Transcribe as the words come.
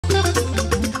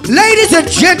Ladies and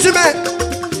gentlemen,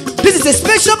 this is a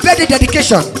special birthday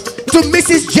dedication to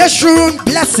Mrs. Jeshurun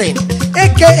Blessing,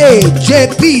 a.k.a.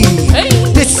 JayBee,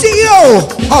 the CEO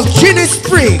of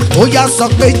Geniesprings. Oh yeah,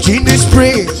 suck me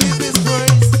Geniesprings.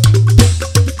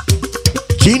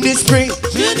 Geniesprings.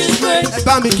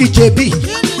 Ebamiki JayBee,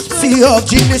 CEO of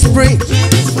Geniesprings.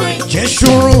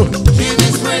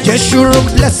 Jeshurun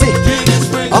Blessing.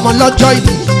 I'm a Lord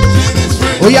JayBee.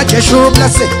 Oh yeah, Jeshurun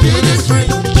Blessing.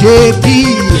 JayBee,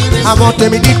 I'm on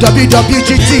them in the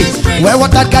WWGT. Where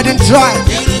water garden dry.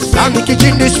 Ebamiki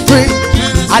Geniesprings.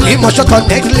 Ali Mosho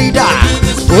Connect leader.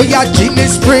 Oh yeah,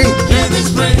 Geniesprings.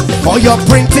 For your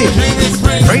printing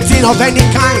of any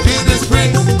kind.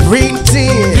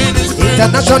 Printing,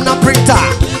 international printer.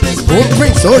 Home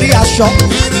print, sorry shop.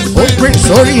 Home print,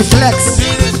 sorry flex.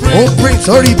 Home print,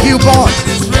 sorry billboard.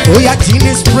 Oh yeah,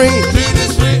 Geniesprings.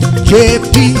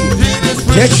 JayBee,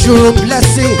 Jeshurun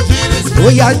Blessing. Oh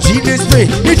yeah,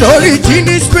 Geniesprings. It's only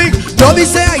Geniesprings. Don't be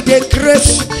say I dey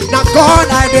crash. Now God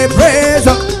I dey praise.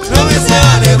 Don't be say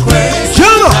I dey praise.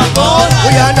 Come on. Oh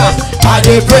yeah, now I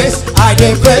dey praise, I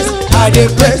dey praise, I dey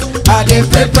praise, I dey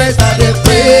praise, I dey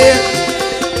praise.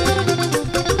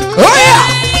 Oh yeah.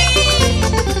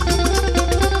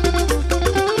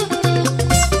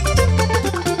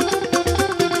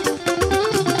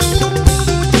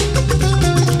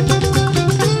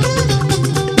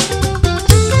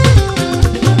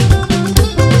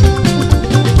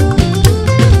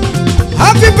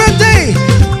 Happy birthday,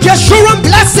 Jeshurun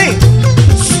Blessing,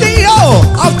 CEO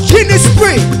of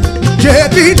Geniesprings.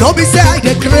 JayBee, don't be say I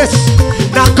dey grace.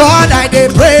 Now God I dey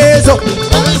praise. Don't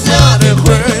be say I dey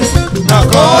praise. Now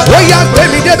God Oh yeah,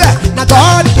 baby, baby. Now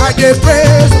God I dey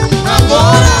praise. Now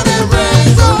God I dey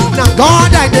praise. Now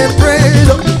God I dey praise.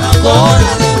 Now God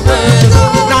I dey praise.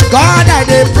 Now God I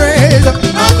dey praise.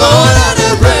 Now God I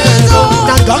dey praise.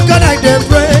 Now God I dey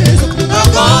praise. Now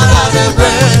God I dey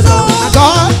praise. Now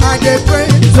God I dey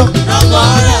praise. Now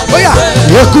God I Oh dey yeah,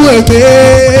 praise.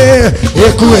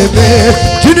 Ekueme,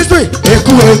 Geniesprings,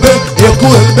 Ekueme,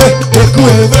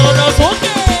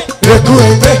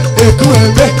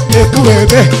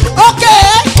 okay,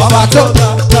 Baba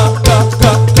Top,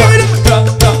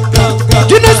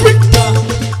 Geniesprings,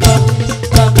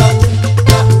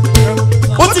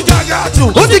 Oti gagaju.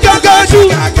 Oti gagaju,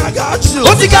 Gagaju.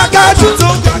 Oti gagaju,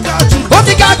 Gagaju.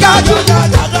 Oti gagaju,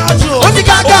 Gagaju. Oti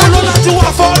gagaju, Olólàjú wà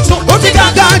fọ́tún. Oti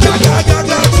gagaju,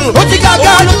 Gagaju. Oti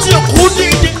gagaju, Olólàjú kú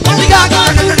dídí. Oti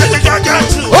gagaju,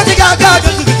 Gagaju. Oti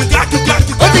gagaju,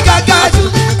 Gagaju. Oti gagaju,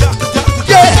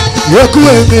 yeah,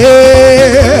 Ekueme,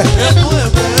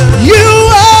 you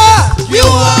are, You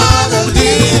are the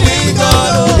living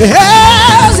God.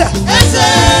 yes, Is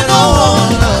there no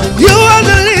one like you are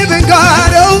the living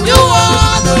God, oh, you?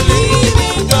 Are the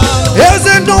living God. there's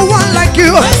no one like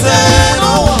you, Is there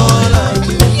no one like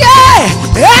you? yeah,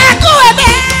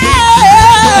 Ekueme.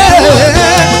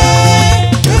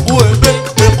 Ekueme,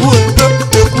 ekueme,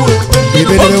 ekueme.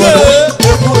 Okay.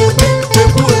 Ekueme,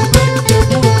 ekueme,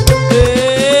 ekueme.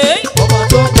 Ọba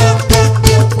tó ga.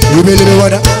 You believe me,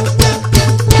 what?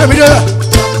 Let me do that.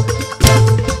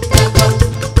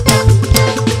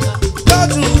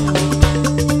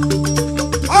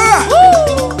 All right,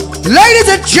 ladies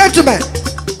and gentlemen,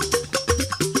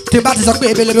 tí n bá ti sọ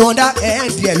pé ebele mi wọ́n dá ẹ̀ ẹ́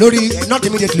ń tiẹ̀ lórí not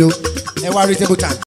immediately o ẹ wá reasonable time.